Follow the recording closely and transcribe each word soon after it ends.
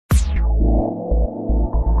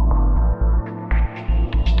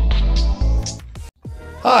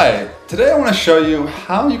Hi, today I want to show you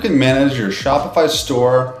how you can manage your Shopify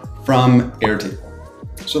store from Airtable.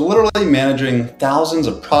 So literally managing thousands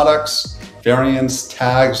of products, variants,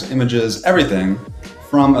 tags, images, everything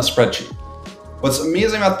from a spreadsheet. What's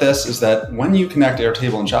amazing about this is that when you connect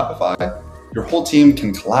Airtable and Shopify, your whole team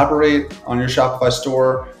can collaborate on your Shopify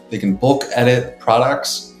store. They can bulk edit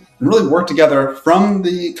products and really work together from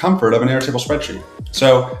the comfort of an Airtable spreadsheet.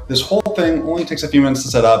 So this whole thing only takes a few minutes to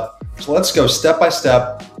set up. So let's go step by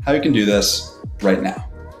step how you can do this right now.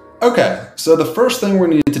 Okay, so the first thing we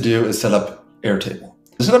need to do is set up Airtable.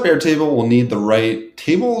 To set up Airtable, we'll need the right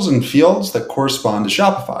tables and fields that correspond to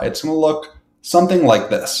Shopify. It's going to look something like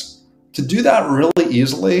this. To do that really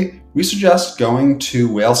easily, we suggest going to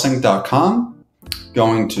whalesync.com,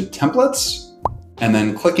 going to templates, and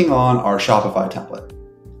then clicking on our Shopify template.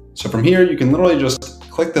 So from here, you can literally just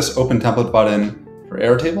click this open template button for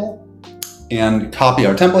Airtable and copy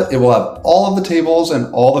our template. It will have all of the tables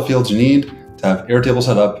and all the fields you need to have Airtable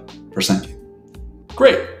set up for syncing.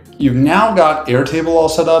 Great, you've now got Airtable all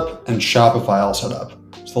set up and Shopify all set up.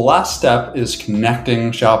 So the last step is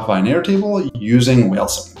connecting Shopify and Airtable using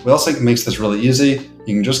Whalesync. Whalesync makes this really easy.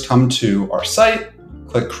 You can just come to our site,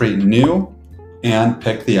 click Create New, and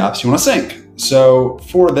pick the apps you want to sync. So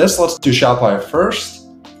for this, let's do Shopify first,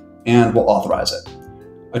 and we'll authorize it.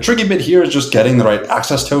 A tricky bit here is just getting the right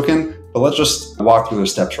Acess token, but let's just walk through the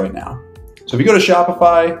steps right now. So if you go to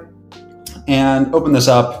Shopify and open this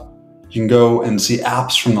up, you can go and see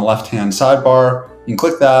apps from the left-hand sidebar. You can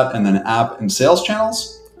click that and then app and sales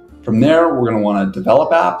channels. From there, we're going to want to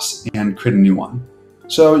develop apps and create a new one.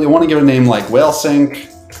 So you'll want to give it a name like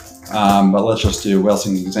Whalesync, but let's just do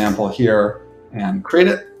Whalesync example here and create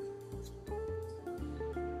it.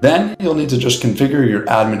 Then you'll need to just configure your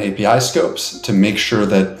admin API scopes to make sure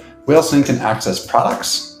that Whalesync can access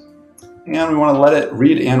products. And we want to let it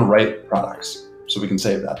read and write products. So we can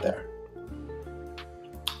save that there.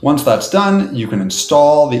 Once that's done, you can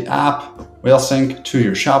install the app Whalesync to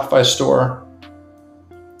your Shopify store.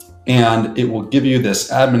 And it will give you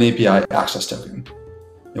this admin API access token.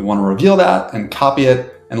 You'll want to reveal that and copy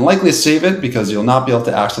it and likely save it because you'll not be able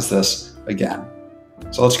to access this again.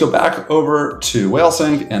 So let's go back over to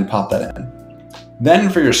Whalesync and pop that in. Then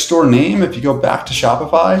for your store name, if you go back to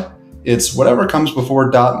Shopify, it's whatever comes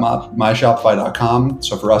before .myshopify.com.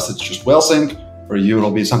 So for us, it's just Whalesync. For you,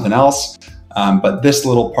 it'll be something else. But this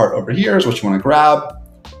little part over here is what you want to grab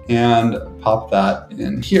and pop that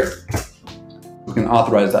in here. We can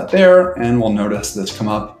authorize that there, and we'll notice this come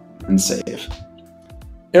up and save.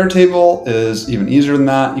 Airtable is even easier than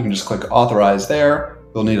that. You can just click authorize there.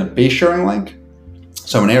 You'll need a base sharing link.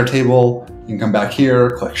 So in Airtable, you can come back here,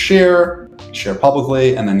 click share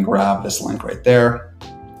publicly, and then grab this link right there.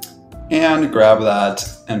 And grab that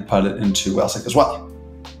and put it into Whalesync as well.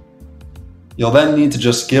 You'll then need to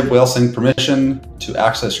just give Whalesync permission to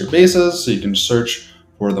access your bases, so you can search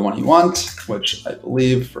for the one you want, which I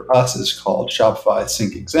believe for us is called Shopify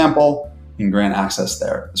Sync Example. You can grant access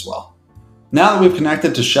there as well. Now that we've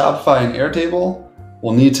connected to Shopify and Airtable,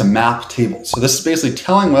 we'll need to map tables. So this is basically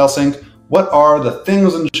telling Whalesync what are the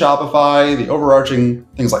things in Shopify, the overarching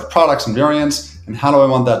things like products and variants, and how do I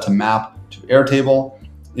want that to map to Airtable?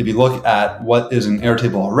 If you look at what is in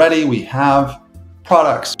Airtable already, we have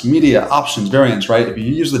products, media, options, variants, right? If you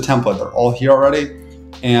use the template, they're all here already.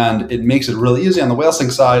 And it makes it really easy on the Whalesync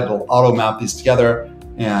side. It'll auto map these together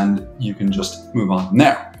and you can just move on from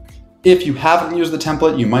there. If you haven't used the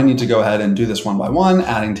template, you might need to go ahead and do this one by one,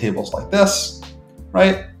 adding tables like this,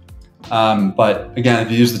 right? But again, if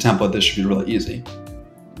you use the template, this should be really easy.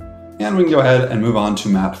 And we can go ahead and move on to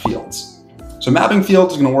map fields. So mapping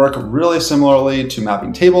fields is going to work really similarly to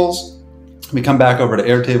mapping tables. If we come back over to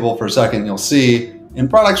Airtable for a second, you'll see in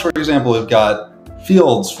products, for example, we've got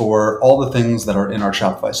fields for all the things that are in our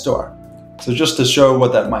Shopify store. So just to show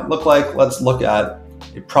what that might look like, let's look at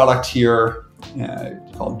a product here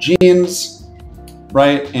called jeans,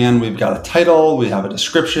 right? And we've got a title, we have a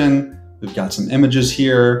description, we've got some images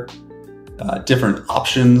here, different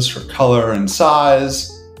options for color and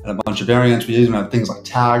size, and a bunch of variants. We even have things like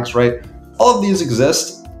tags, right? All of these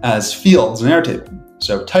exist as fields in Airtable.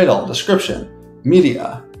 So title, description,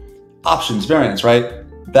 media, options, variants, right?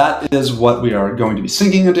 That is what we are going to be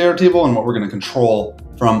syncing into Airtable and what we're going to control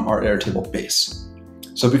from our Airtable base.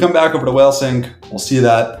 So if we come back over to Whalesync, we'll see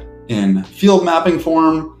that in field mapping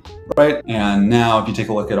form, right? And now if you take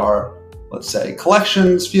a look at our, let's say,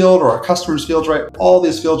 collections field or our customers fields, right? All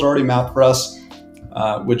these fields are already mapped for us,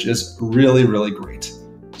 which is really, really great.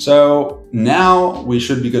 So now we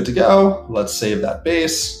should be good to go. Let's save that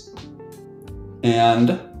base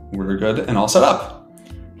and we're good and all set up.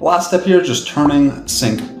 The last step here is just turning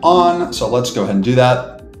sync on. So let's go ahead and do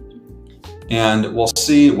that. And we'll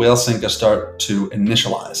see Whalesync start to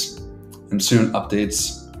initialize. And soon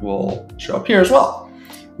updates will show up here as well.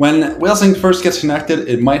 When Whalesync first gets connected,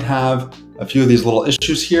 it might have a few of these little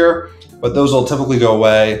issues here, but those will typically go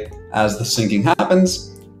away as the syncing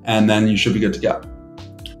happens, and then you should be good to go.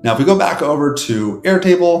 Now, if we go back over to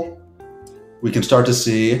Airtable, we can start to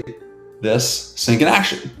see this sync in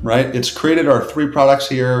action, right? It's created our 3 products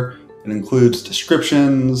here. It includes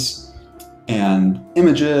descriptions and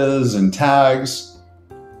images and tags,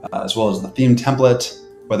 as well as the theme template,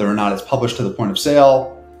 whether or not it's published to the point of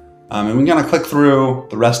sale. And we're gonna click through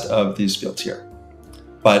the rest of these fields here.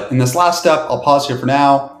 But in this last step, I'll pause here for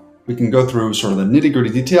now. We can go through sort of the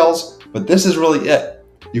nitty-gritty details, but this is really it.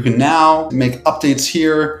 You can now make updates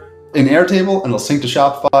here in Airtable and it'll sync to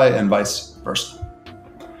Shopify and vice versa.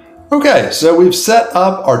 Okay, so we've set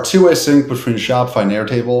up our two-way sync between Shopify and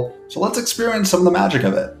Airtable. So let's experience some of the magic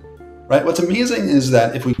of it, right? What's amazing is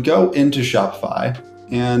that if we go into Shopify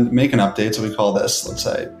and make an update, so we call this, let's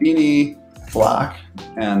say, beanie black,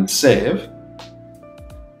 and save,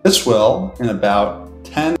 this will, in about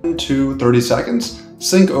 10 to 30 seconds,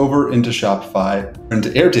 sync over into Shopify, into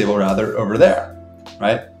Airtable rather, over there,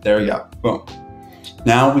 right? There we go, boom.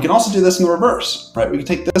 Now we can also do this in the reverse, right? We can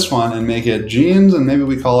take this one and make it jeans, and maybe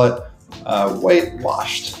we call it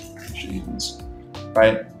whitewashed jeans,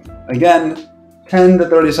 right? Again, 10 to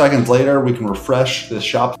 30 seconds later, we can refresh this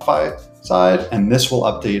Shopify side, and this will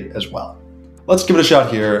update as well. Let's give it a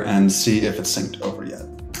shot here and see if it's synced over yet.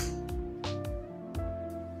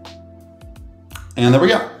 And there we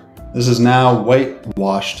go. This is now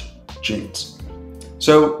whitewashed jeans.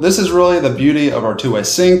 So this is really the beauty of our two-way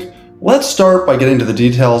sync. Let's start by getting to the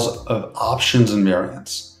details of options and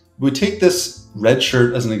variants. We take this red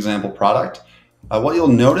shirt as an example product. What you'll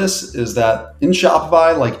notice is that in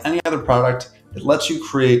Shopify, like any other product, it lets you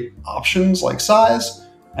create options like size,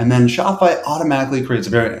 and then Shopify automatically creates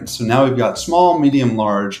variants. So now we've got small, medium,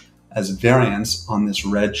 large as variants on this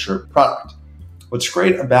red shirt product. What's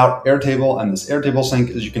great about Airtable and this Airtable sync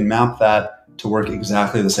is you can map that to work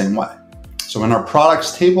exactly the same way. So in our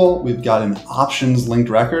products table, we've got an options linked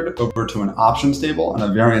record over to an options table and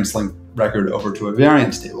a variants linked record over to a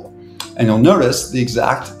variants table. And you'll notice the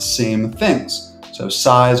exact same things. So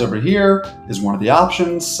size over here is one of the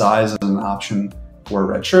options, size is an option for a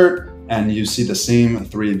red shirt, and you see the same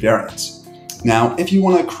 3 variants. Now, if you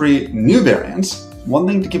want to create new variants, one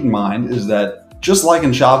thing to keep in mind is that just like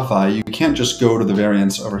in Shopify, you can't just go to the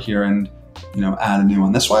variants over here and add a new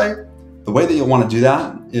one this way. The way that you'll want to do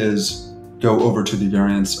that is go over to the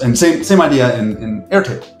variants, and same idea in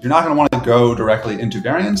Airtable. You're not going to want to go directly into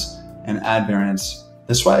variants and add variants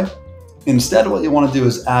this way. Instead, what you want to do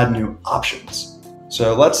is add new options.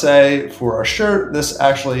 So let's say for our shirt, this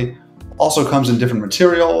actually also comes in different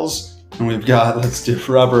materials. And we've got, let's do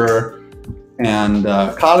rubber and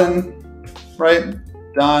cotton, right?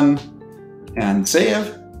 Done, and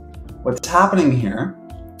save. What's happening here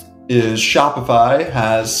is Shopify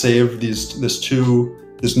has saved this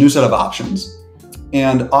new set of options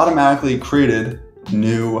and automatically created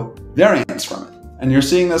new variants from it. And you're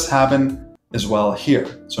seeing this happen as well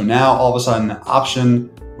here. So now all of a sudden, an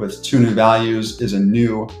option with 2 new values is a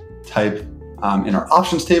new type in our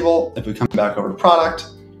options table. If we come back over to product,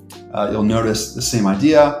 you'll notice the same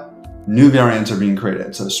idea. New variants are being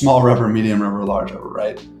created. So small rubber, medium rubber, large rubber,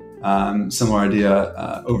 right? Similar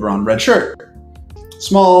idea over on red shirt.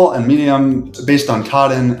 Small and medium based on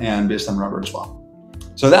cotton and based on rubber as well.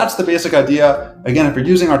 So that's the basic idea. Again, if you're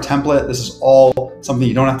using our template, this is all something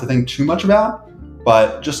you don't have to think too much about,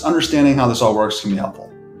 but just understanding how this all works can be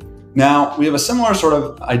helpful. Now, we have a similar sort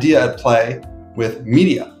of idea at play with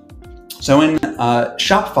media. So in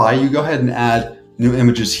Shopify, you go ahead and add new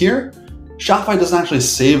images here. Shopify doesn't actually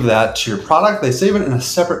save that to your product. They save it in a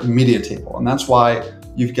separate media table. And that's why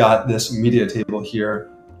you've got this media table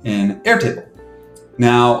here in Airtable.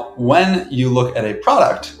 Now, when you look at a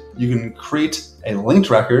product, you can create a linked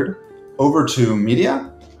record over to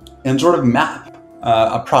media and sort of map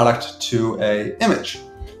a product to an image.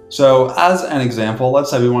 So as an example,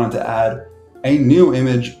 let's say we wanted to add a new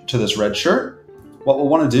image to this red shirt. What we'll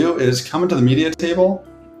want to do is come into the media table,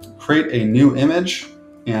 create a new image,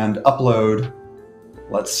 and upload.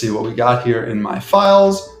 Let's see what we got here in my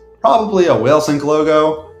files. Probably a Whalesync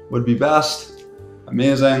logo would be best.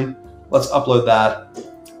 Amazing. Let's upload that.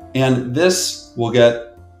 And this will get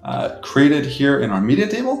created here in our media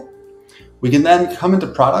table. We can then come into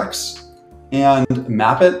products and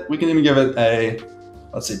map it. We can even give it a,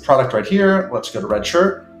 let's say, product right here. Let's go to red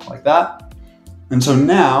shirt like that. And so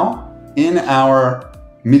now in our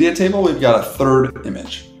media table, we've got a third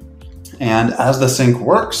image. And as the sync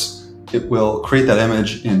works, it will create that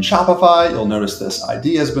image in Shopify. You'll notice this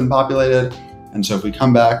ID has been populated. And so if we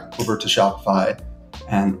come back over to Shopify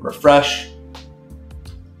and refresh,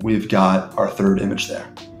 we've got our third image there.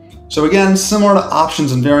 So again, similar to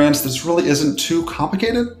options and variants, this really isn't too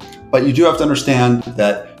complicated, but you do have to understand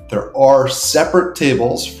that there are separate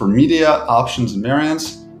tables for media, options, and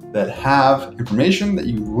variants that have information that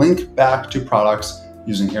you link back to products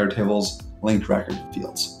using Airtable's linked record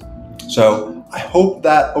fields. So I hope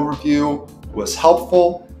that overview was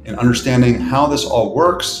helpful in understanding how this all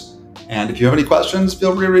works. And if you have any questions,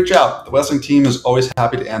 feel free to reach out. The Whalesync team is always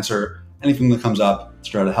happy to answer anything that comes up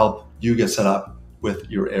to try to help you get set up with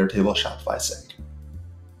your Airtable Shopify sync.